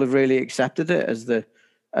that people have really accepted it as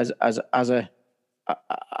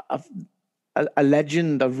a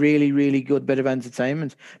legend, a really, really good bit of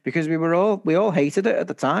entertainment, because we all hated it at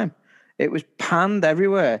the time. It was panned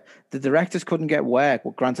everywhere. The directors couldn't get work.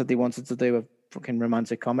 Well, granted, they wanted to do a fucking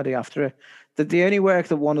romantic comedy after it. The only work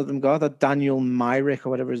that one of them got, that Daniel Myrick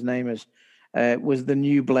or whatever his name is, was the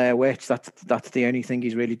new Blair Witch. That's the only thing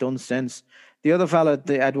he's really done since. The other fella,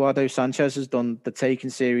 the Eduardo Sanchez, has done the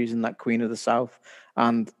Taken series and that Queen of the South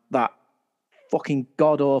and that fucking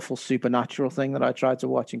god-awful Supernatural thing that I tried to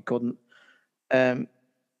watch and couldn't. I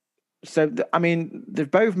mean,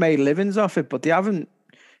 they've both made livings off it, but they haven't,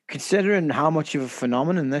 considering how much of a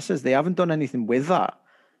phenomenon this is, they haven't done anything with that.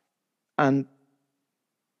 And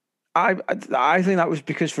I think that was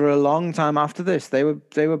because for a long time after this, they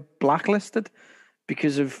were blacklisted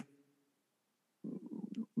because of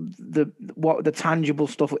the tangible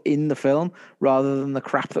stuff in the film rather than the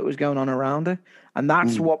crap that was going on around it. And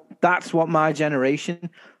that's what my generation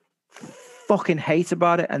fucking hate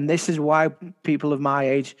about it. And this is why people of my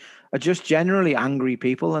age are just generally angry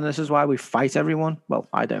people, and this is why we fight everyone. Well,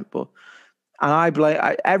 I don't, but I blame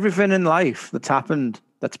everything in life that's happened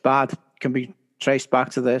that's bad can be traced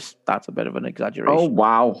back to this. That's a bit of an exaggeration. Oh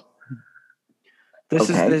wow! This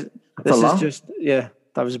is just, yeah,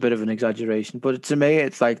 that was a bit of an exaggeration. But to me,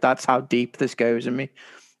 it's like that's how deep this goes in me.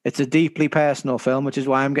 It's a deeply personal film, which is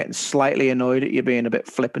why I'm getting slightly annoyed at you being a bit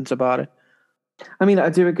flippant about it. I mean, I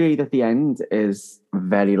do agree that the end is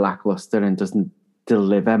very lackluster and doesn't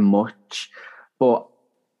deliver much, but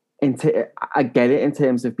I get it in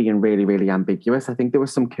terms of being really, really ambiguous. I think there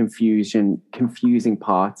was some confusing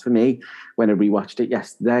parts for me when I rewatched it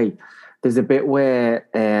yesterday. There's a bit where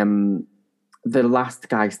the last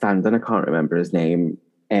guy standing, I can't remember his name,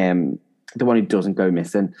 the one who doesn't go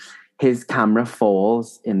missing, his camera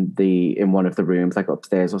falls in one of the rooms, like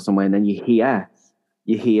upstairs or somewhere, and then you hear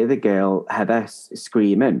the girl Heather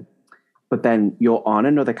screaming, but then you're on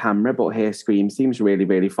another camera, but her scream seems really,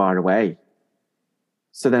 really far away.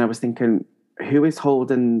 So then I was thinking, who is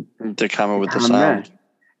holding the camera with the sound?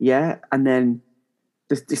 Yeah, and then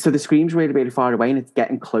so the scream's really, really far away, and it's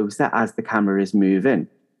getting closer as the camera is moving.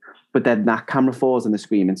 But then that camera falls and the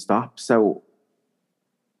screaming stops. So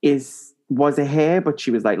was it her, but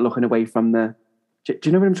she was like looking away from the... Do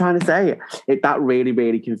you know what I'm trying to say? That really,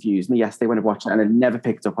 really confused me yesterday when I watched it, and I never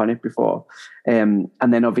picked up on it before. And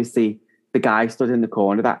then obviously the guy stood in the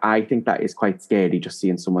corner. That I think that is quite scary, just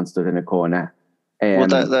seeing someone stood in a corner. Well,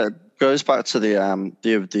 that goes back to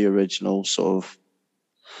the original sort of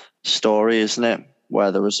story, isn't it?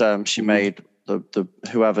 Where there was she made the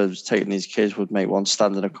whoever was taking these kids would make one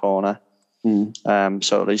stand in a corner.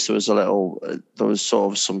 So at least there was there was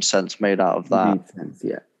sort of some sense made out of that. Makes sense,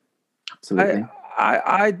 yeah, absolutely.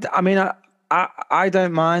 I mean, I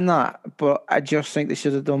don't mind that, but I just think they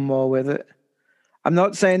should have done more with it. I'm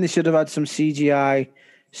not saying they should have had some CGI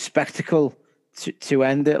spectacle to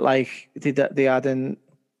end it like they had in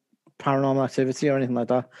Paranormal Activity or anything like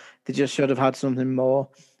that. They just should have had something more.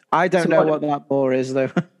 I don't know what that more is, though.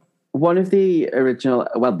 One of the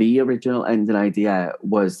original ending idea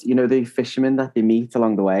was, the fishermen that they meet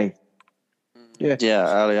along the way. Yeah,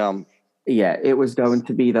 early on. Yeah, it was going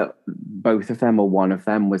to be that both of them or one of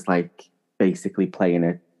them was like basically playing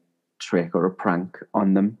a trick or a prank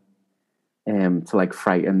on them to like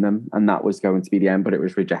frighten them. And that was going to be the end, but it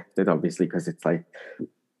was rejected, obviously, because it's like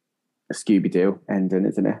a Scooby-Doo ending,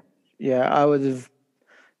 isn't it? Yeah,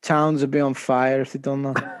 towns would be on fire if they'd done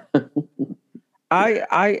that.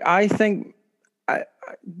 I think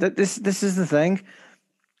that this is the thing.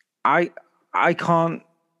 I can't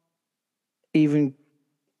even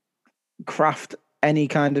craft any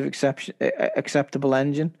kind of acceptable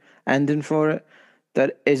ending for it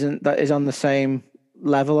that is on the same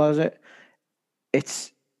level as it.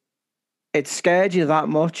 It scared you that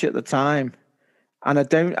much at the time, and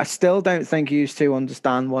I still don't think you two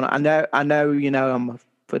understand one. I know I'm a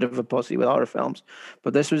bit of a pussy with horror films,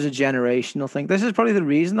 but this was a generational thing. This is probably the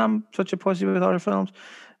reason I'm such a pussy with horror films.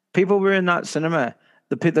 People were in that cinema.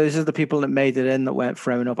 This is the people that made it in that weren't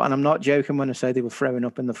throwing up, and I'm not joking when I say they were throwing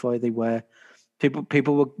up in the foyer. They were.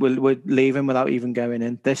 People were leaving without even going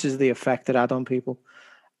in. This is the effect it had on people,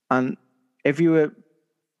 and if you were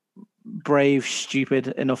brave, stupid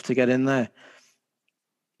enough to get in there,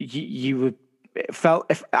 you would. It felt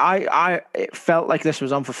like this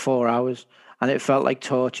was on for 4 hours, and it felt like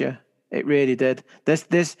torture. It really did. This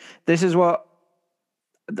is why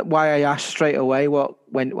I asked straight away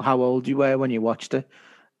how old you were when you watched it,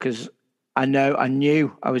 because I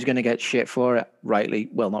knew I was going to get shit for it. Rightly,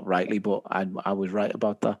 well, not rightly, but I was right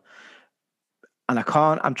about that. And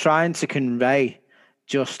I'm trying to convey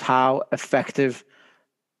just how effective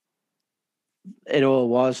it all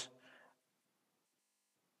was,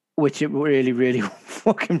 which it really, really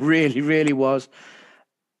fucking really, really was.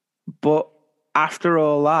 But after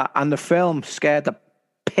all that, and the film scared the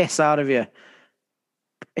piss out of you,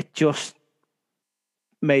 it just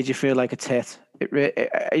made you feel like a tit. It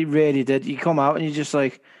really did. You come out and you're just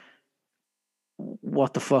like,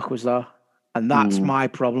 what the fuck was that? And that's my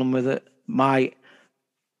problem with it. My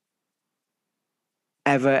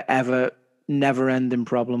ever never ending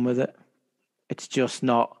problem with it. It's just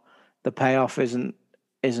not, the payoff isn't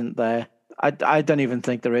there. I don't even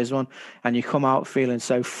think there is one. And you come out feeling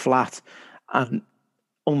so flat and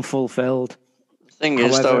unfulfilled. The thing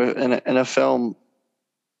is, though, in a film,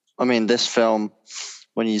 I mean, this film,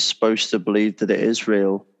 when you're supposed to believe that it is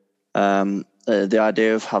real, the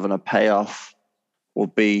idea of having a payoff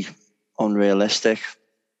would be unrealistic.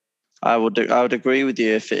 I would agree with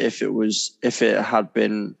you if it had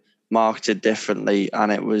been marketed differently,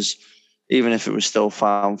 and it was, even if it was still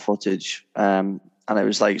found footage, and it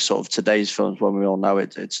was like sort of today's films when we all know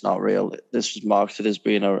it's not real. This was marketed as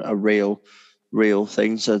being a real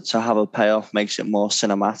thing. So to have a payoff makes it more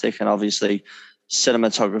cinematic, and obviously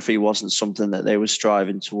cinematography wasn't something that they were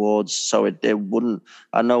striving towards. So it wouldn't.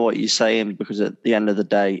 I know what you're saying, because at the end of the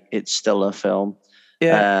day, it's still a film.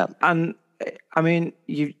 Yeah, and I mean,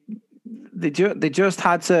 they just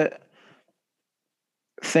had to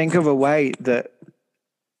think of a way that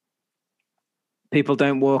people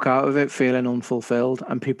don't walk out of it feeling unfulfilled,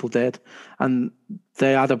 and people did, and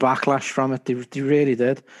they had a backlash from it. They really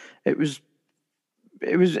did. It was.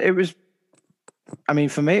 I mean,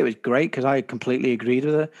 for me, it was great because I completely agreed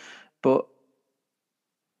with it. But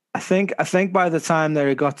I think by the time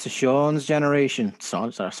they got to Sean's generation,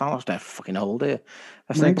 sounds like they're fucking old here.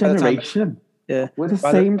 I My think by the time, generation. yeah, We're the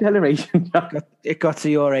same generation. it got to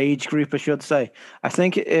your age group, I should say. I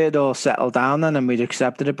think it all settled down then, and we'd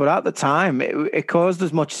accepted it. But at the time, it caused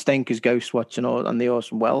as much stink as Ghost Watching and the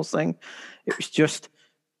Orson Welles thing. It was just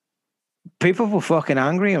people were fucking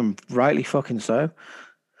angry, and rightly fucking so.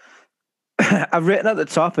 I've written at the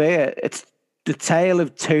top here, it's the tale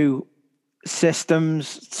of two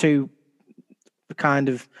systems, two kind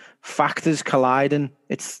of factors colliding.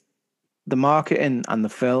 It's the marketing and the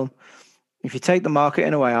film. If you take the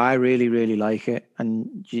marketing away, I really, really like it.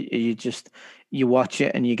 And you watch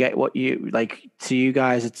it and you get what you like. To you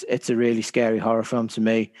guys, it's a really scary horror film. To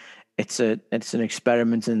me, it's an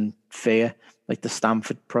experiment in fear, like the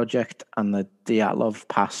Stanford Project and the Dyatlov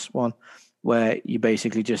Pass one, where you're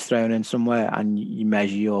basically just thrown in somewhere and you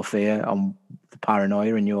measure your fear on the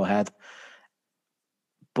paranoia in your head.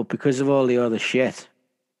 But because of all the other shit,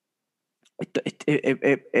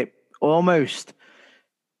 it almost,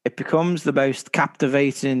 it becomes the most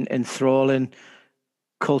captivating, enthralling,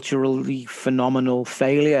 culturally phenomenal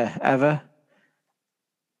failure ever.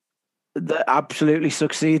 That absolutely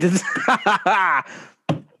succeeded.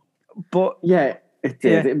 But yeah, it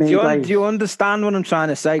did. yeah. It made Do you understand what I'm trying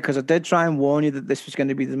to say? Because I did try and warn you that this was going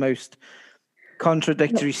to be the most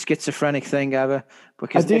contradictory, schizophrenic thing ever.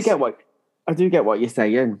 Because I do get what you're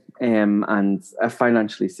saying. And a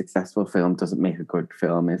financially successful film doesn't make a good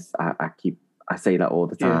film. I say that all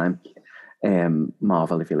the time.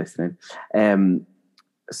 Marvel, if you're listening.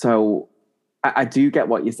 So I do get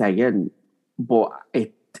what you're saying, but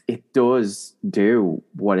it does do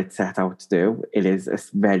what it set out to do. It is a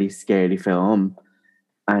very scary film,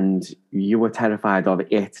 and you were terrified of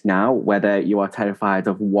it. Now, whether you are terrified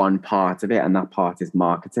of one part of it, and that part is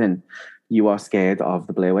marketing, you are scared of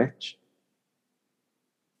the Blair Witch.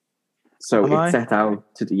 So it's set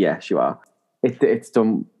out to do. Yes, you are. It's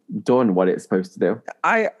done what it's supposed to do.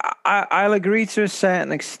 I'll agree to a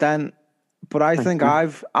certain extent, but I think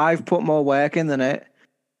I've put more work in than it.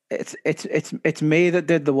 It's me that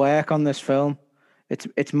did the work on this film.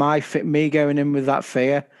 It's me going in with that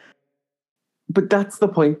fear. But that's the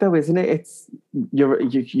point, though, isn't it? It's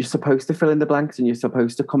you're supposed to fill in the blanks, and you're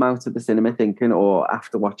supposed to come out of the cinema thinking, or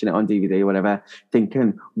after watching it on DVD or whatever,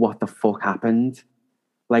 thinking, "What the fuck happened?"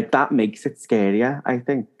 Like that makes it scarier, I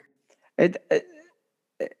think. It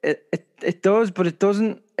does, but it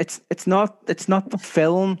doesn't. It's not the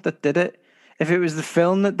film that did it. If it was the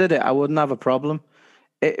film that did it, I wouldn't have a problem.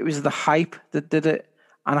 It was the hype that did it,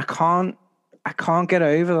 and I can't get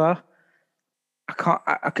over that.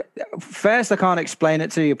 First, I can't explain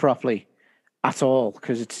it to you properly at all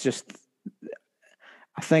because it's just.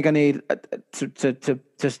 I think I need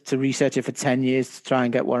to research it for 10 years to try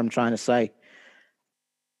and get what I'm trying to say.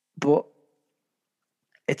 But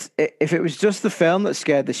if it was just the film that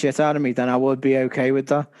scared the shit out of me, then I would be okay with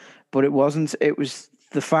that. But it wasn't. It was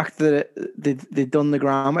the fact that they'd done the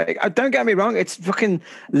groundwork. Don't get me wrong; it's fucking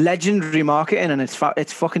legendary marketing, and it's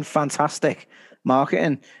fucking fantastic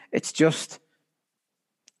marketing. It just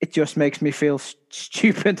makes me feel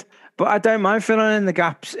stupid. But I don't mind filling in the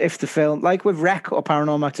gaps if the film, like with Wreck or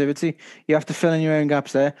Paranormal Activity, you have to fill in your own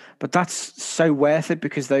gaps there. But that's so worth it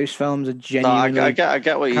because those films are genuinely. No, I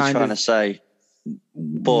get what you're trying to say.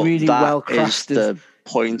 But really well crafted. Is the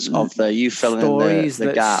point of you filling in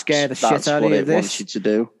the gaps. Scare the shit out of you. That's what it wants you to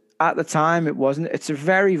do. At the time, it wasn't. It's a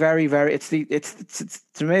very, very, very. It's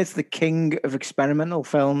to me, it's the king of experimental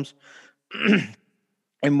films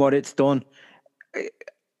in what it's done.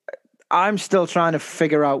 I'm still trying to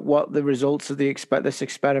figure out what the results of this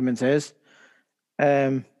experiment is,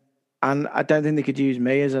 and I don't think they could use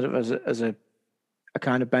me as a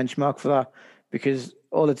kind of benchmark for that because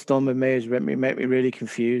all it's done with me is make me really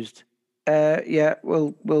confused. Yeah,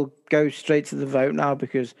 we'll go straight to the vote now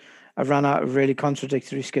because I've ran out of really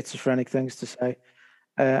contradictory, schizophrenic things to say,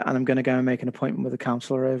 and I'm going to go and make an appointment with a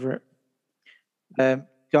counsellor over it.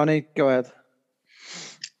 Johnny, go ahead.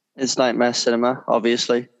 It's Nightmare Cinema,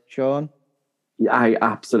 obviously. Sean? Yeah, I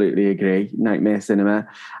absolutely agree. Nightmare Cinema.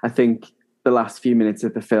 I think the last few minutes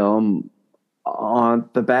of the film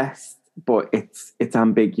aren't the best, but it's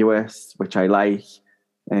ambiguous, which I like.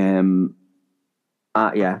 Yeah,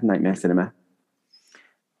 Nightmare Cinema.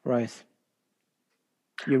 Right.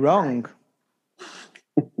 You're wrong.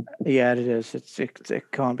 Yeah, it is.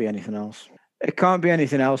 It can't be anything else. It can't be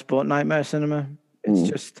anything else but Nightmare Cinema. It's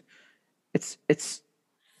just, it's.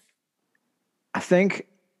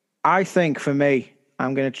 I think for me,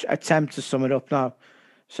 I'm going to attempt to sum it up now.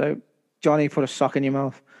 So, Johnny, put a sock in your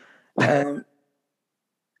mouth.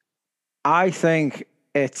 I think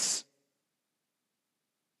it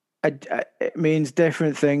means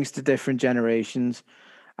different things to different generations.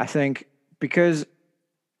 I think because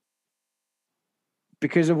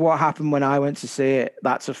of what happened when I went to see it,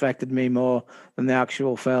 that's affected me more than the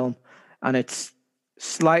actual film. And it's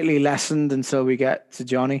slightly lessened until we get to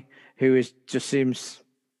Johnny, who just seems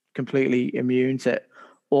completely immune to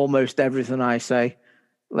almost everything I say.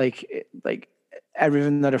 Like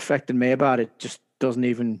everything that affected me about it just doesn't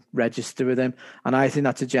even register with him. And I think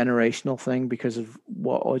that's a generational thing because of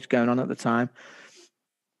what was going on at the time.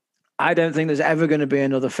 I don't think there's ever going to be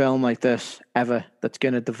another film like this ever that's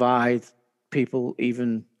going to divide people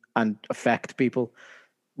even and affect people.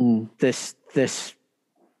 This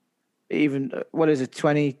even, what is it,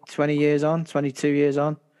 20 years on, 22 years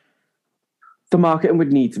on? The marketing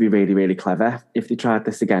would need to be really, really clever if they tried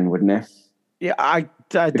this again, wouldn't it? Yeah, I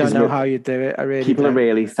don't know how you do it. I really people don't. Are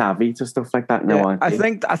really savvy to stuff like that now, Yeah, aren't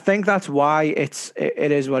they? I think that's why it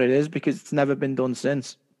is what it is, because it's never been done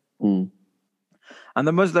since. And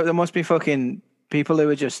there must be fucking people who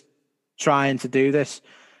are just trying to do this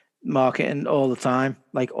marketing all the time,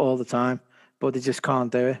 but they just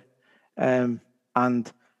can't do it.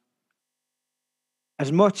 And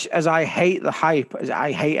as much as I hate the hype, as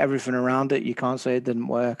I hate everything around it, you can't say it didn't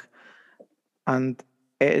work. And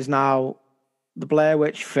it is now, the Blair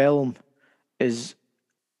Witch film is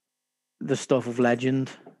the stuff of legend.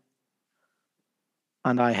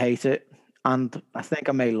 And I hate it. And I think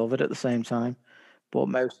I may love it at the same time, but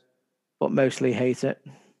mostly hate it.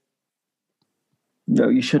 No,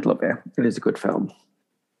 you should love it. It is a good film.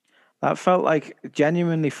 That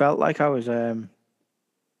genuinely felt like I was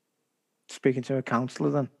speaking to a counsellor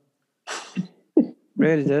then.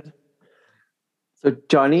 Really did. So,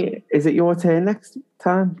 Johnny, is it your turn next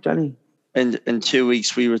time, Johnny? In 2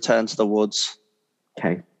 weeks, we return to the woods.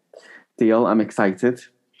 Okay. Deal. I'm excited.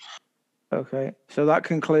 Okay. So that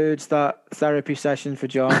concludes that therapy session for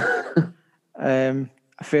John. I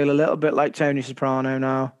feel a little bit like Tony Soprano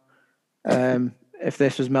now. If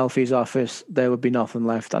this was Melfi's office, there would be nothing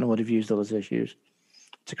left, and I would have used all his issues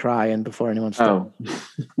to cry in before anyone stopped.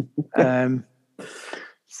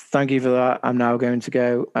 Thank you for that. I'm now going to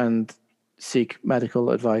go and seek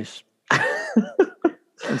medical advice.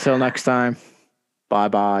 Until next time,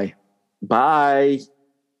 bye-bye. Bye.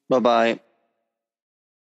 Bye-bye.